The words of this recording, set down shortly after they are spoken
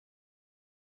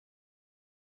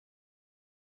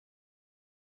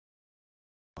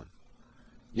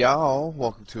Y'all,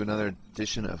 welcome to another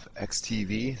edition of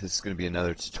eXtv. This is going to be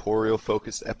another tutorial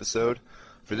focused episode.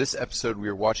 For this episode we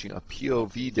are watching a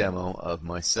POV demo of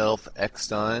myself,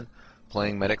 eXtine,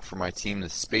 playing medic for my team the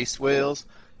SpaceWhales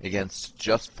against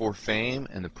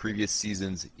Just4Fame in the previous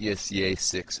season's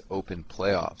ESEA-O Open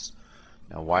Playoffs.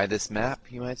 Now why this map,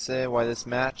 you might say? Why this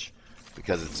match?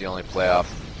 Because it's the only playoff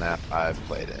map I've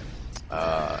played in.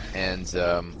 I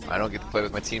don't get to play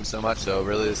with my team so much, so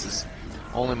really this is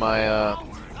only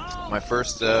my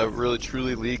first really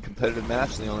truly league competitive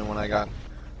match, the only one I got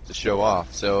to show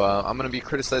off. So I'm going to be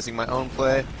criticizing my own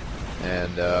play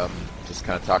and just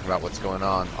kind of talking about what's going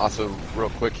on. Also, real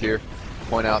quick here,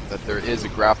 point out that there is a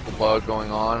graphical bug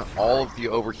going on. All of the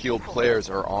overhealed players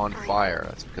are on fire.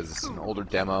 That's because it's an older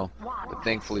demo, but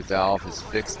thankfully Valve has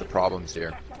fixed the problems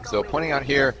here. So pointing out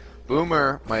here,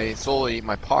 Boomer, my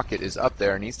pocket is up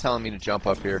there, and he's telling me to jump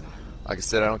up here. Like I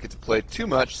said, I don't get to play too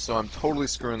much, so I'm totally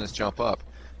screwing this jump up.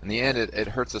 In the end, it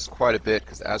hurts us quite a bit,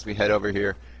 because as we head over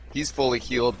here, he's fully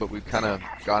healed, but we've kind of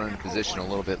gotten in position a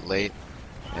little bit late,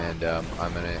 and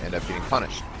I'm going to end up getting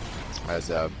punished as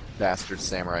a bastard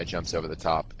samurai jumps over the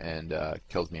top and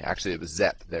kills me. Actually, it was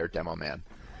Zep, their demo man.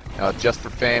 Now,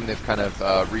 Just4Fame, they've kind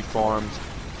of reformed,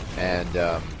 and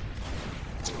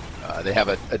they have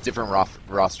a different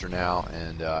roster now,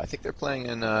 and I think they're playing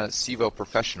in Civo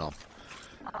Professional.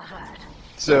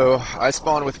 So I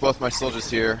spawned with both my soldiers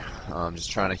here, just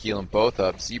trying to heal them both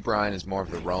up. Z-Brian is more of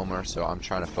the roamer, so I'm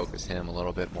trying to focus him a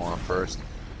little bit more on first.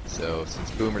 So since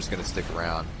Boomer's going to stick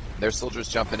around, their soldiers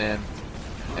jumping in,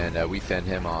 and we fend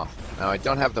him off. Now I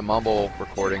don't have the mumble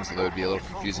recording, so that would be a little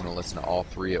confusing to listen to all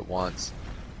three at once.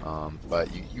 But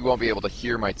you won't be able to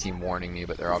hear my team warning me,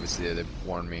 but they've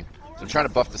warned me. So I'm trying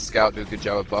to buff the scout, do a good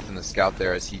job of buffing the scout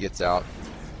there as he gets out.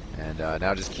 And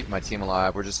now just keep my team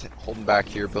alive. We're just holding back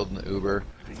here, building the Uber.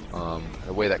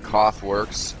 The way that Koth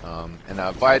works. And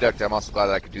Viaduct, I'm also glad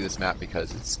that I could do this map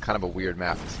because it's kind of a weird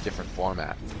map. It's a different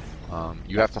format.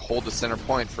 You have to hold the center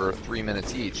point for 3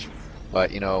 minutes each.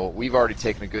 But, you know, we've already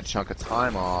taken a good chunk of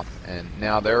time off, and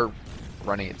now they're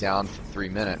running it down for 3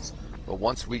 minutes. But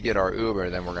once we get our Uber,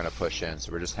 then we're going to push in.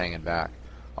 So we're just hanging back.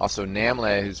 Also,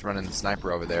 Namle, who's running the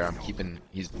sniper over there,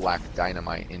 he's Black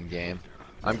Dynamite in-game.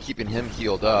 I'm keeping him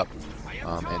healed up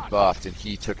and buffed, and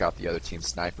he took out the other team's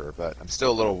sniper. But I'm still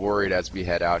a little worried as we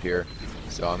head out here.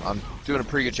 So I'm doing a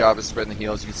pretty good job of spreading the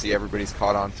heals. You can see everybody's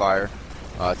caught on fire.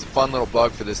 It's a fun little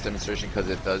bug for this demonstration because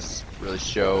it does really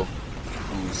show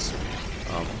who's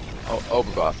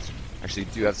overbuffed. Actually,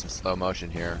 do have some slow motion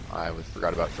here. I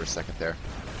forgot about it for a second there.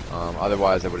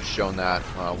 Otherwise, I would have shown that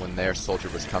when their soldier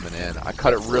was coming in. I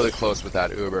cut it really close with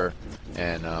that Uber,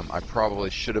 and I probably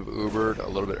should have Ubered a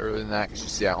little bit earlier than that, because you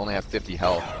see I only have 50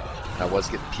 health. I was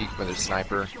getting peeked by their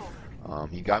sniper.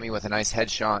 He got me with a nice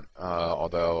headshot,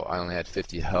 although I only had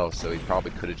 50 health, so he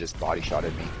probably could have just body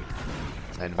shotted me.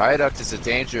 And Viaduct is a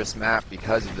dangerous map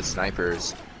because of the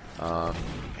snipers,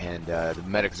 and the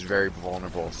medic is very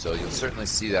vulnerable, so you'll certainly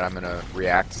see that I'm going to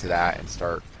react to that and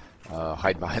start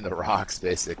hide behind the rocks,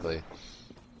 basically.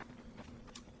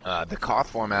 The Koth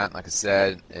format, like I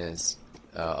said, is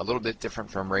a little bit different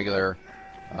from regular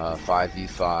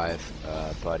 5v5,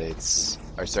 but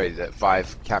the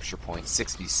 5 capture points,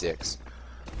 6v6.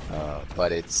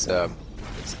 But it's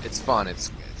fun.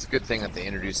 It's a good thing that they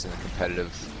introduced in the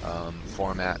competitive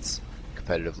formats,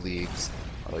 competitive leagues.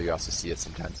 Although you also see it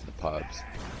sometimes in the pubs.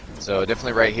 So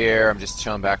definitely right here, I'm just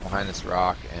chilling back behind this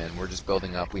rock, and we're just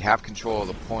building up. We have control of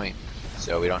the point,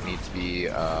 so we don't need to be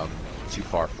too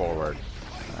far forward.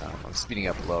 I'm speeding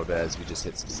up a little bit as we just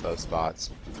hit some slow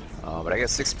spots. But I got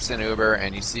 6% Uber,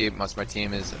 and you see most of my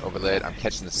team is overlit. I'm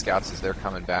catching the scouts as they're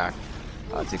coming back.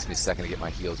 It takes me a second to get my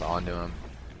heals onto them.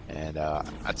 And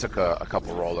I took a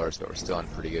couple rollers, but we're still in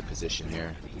pretty good position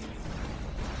here.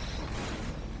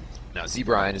 Now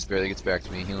Z-Brian just barely gets back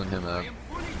to me, healing him up.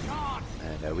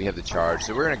 And we have the charge.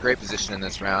 So we're in a great position in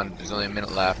this round. There's only a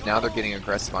minute left. Now they're getting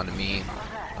aggressive onto me.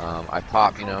 I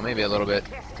pop, maybe a little bit.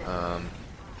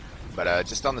 But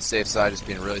just on the safe side, just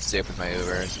being really safe with my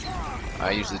Ubers.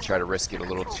 I usually try to risk it a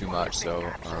little too much, so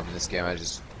in this game I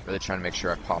just really trying to make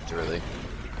sure I popped early.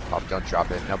 Pop, don't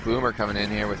drop it. Now Boomer coming in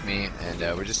here with me, and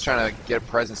we're just trying to get a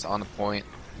presence on the point,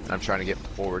 and I'm trying to get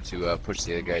forward to push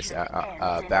the other guys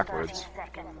backwards.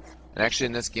 And actually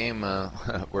in this game,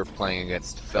 we're playing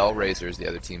against Fell Razors, the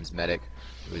other team's medic,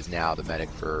 who is now the medic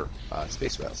for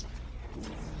SpaceWhales.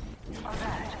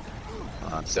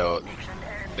 So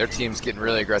their team's getting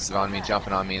really aggressive on me,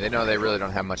 jumping on me. They know they really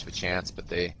don't have much of a chance, but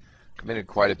they committed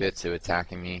quite a bit to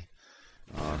attacking me.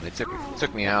 They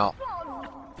took me out,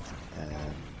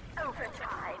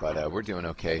 but we're doing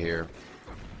okay here.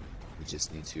 We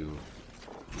just need to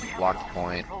blocked the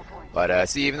point. But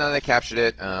see, even though they captured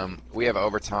it, we have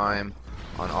overtime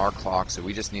on our clock, so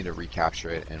we just need to recapture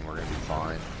it, and we're going to be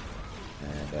fine.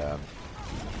 And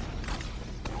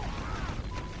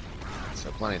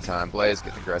so plenty of time. Blaze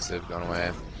getting aggressive, going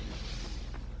away.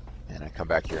 And I come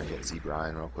back here and get Z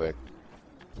Brian real quick.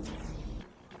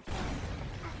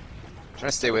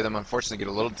 Trying to stay with him. Unfortunately, get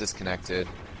a little disconnected,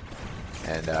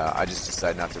 and I just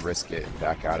decide not to risk it and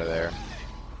back out of there.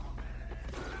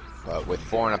 But with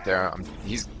Foreign up there,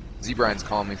 Z Brian's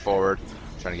calling me forward,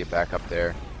 trying to get back up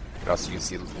there. But also you can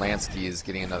see Lansky is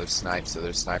getting another snipe, so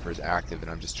their sniper is active,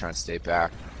 and I'm just trying to stay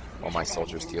back while my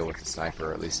soldiers deal with the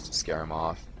sniper, or at least scare him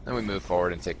off. Then we move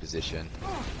forward and take position.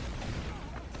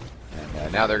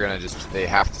 And now they're going to they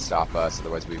have to stop us,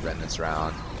 otherwise we win this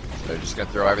round. So they're just going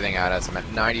to throw everything at us. I'm at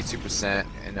 92%,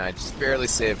 and I just barely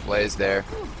saved Blaze there.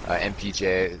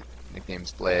 MPJ,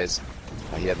 nickname's Blaze.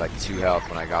 He had like 2 health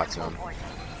when I got to him.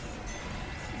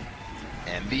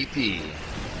 MVP.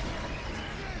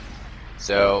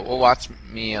 So we'll watch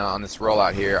me on this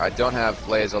rollout here. I don't have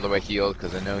Blaze all the way healed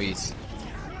because I know he's...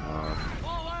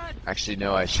 actually,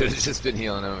 no, I should have just been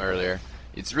healing him earlier.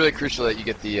 It's really crucial that you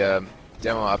get the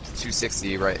demo up to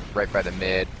 260 right by the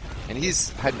mid. And he's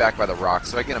head back by the rock,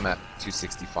 so I get him at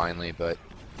 260 finally. But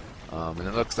and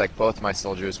it looks like both my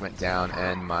soldiers went down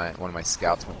and one of my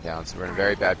scouts went down. So we're in a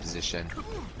very bad position.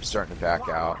 We're starting to back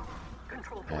out.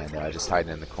 And just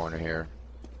hiding in the corner here.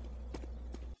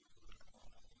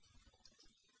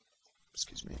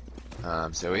 Excuse me.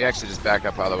 So we actually just back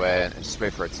up all the way and just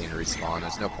wait for our team to respawn.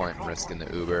 There's no point in risking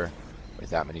the Uber with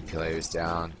that many players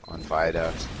down on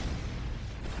Viaduct.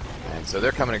 And so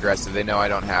they're coming aggressive. They know I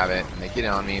don't have it, and they get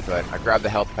on me, but I grab the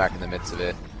health pack in the midst of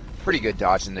it. Pretty good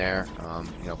dodge in there.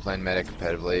 You know, playing medic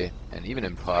competitively, and even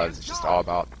in pubs, it's just all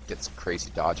about get some crazy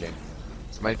dodging.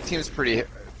 So my team is pretty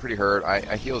hurt.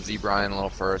 I heal Z Brian a little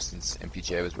first since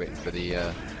MPJ was waiting for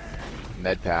the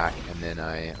med pack, and then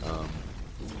I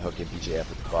hook MPJ up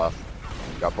with the buff.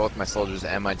 We've got both my soldiers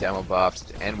and my demo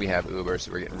buffed, and we have Uber,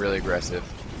 so we're getting really aggressive.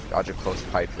 Dodge a close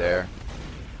pipe there.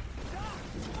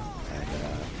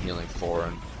 And healing 4,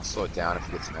 and I'll slow it down if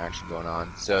we get some action going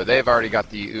on. So they've already got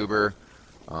the Uber,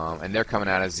 and they're coming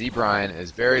at us. Z Brian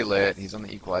is very lit. He's on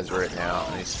the equalizer right now,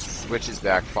 and he switches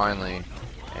back finally,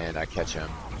 and I catch him.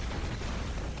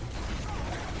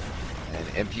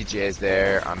 And MPJ is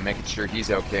there. I'm making sure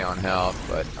he's okay on health,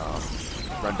 but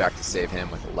run back to save him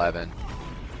with 11.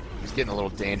 He's getting a little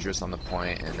dangerous on the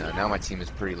point, and now my team is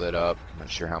pretty lit up. I'm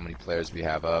not sure how many players we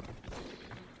have up.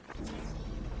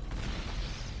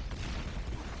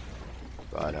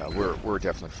 But we're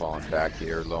definitely falling back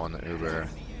here, low on the Uber.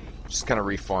 Just kind of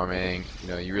reforming. You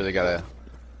know, you really gotta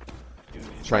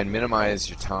try and minimize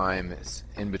your time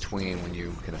in between when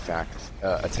you can attack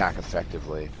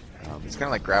effectively. It's kind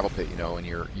of like gravel pit, you know, when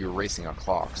you're racing on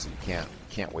clocks. So you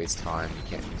can't waste time. You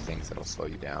can't do things that'll slow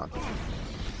you down. You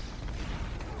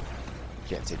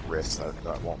can't take risks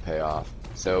that won't pay off.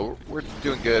 So we're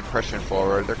doing good, pressuring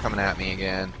forward. They're coming at me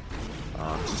again.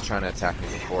 Just trying to attack me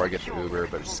before I get the Uber,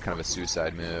 but it's just kind of a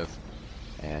suicide move.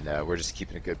 And we're just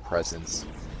keeping a good presence.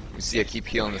 You see I keep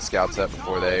healing the scouts up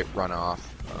before they run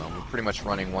off. We're pretty much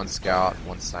running 1 scout,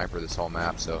 1 sniper this whole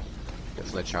map, so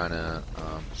definitely trying to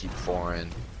keep Foreign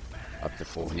up to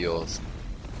full heals.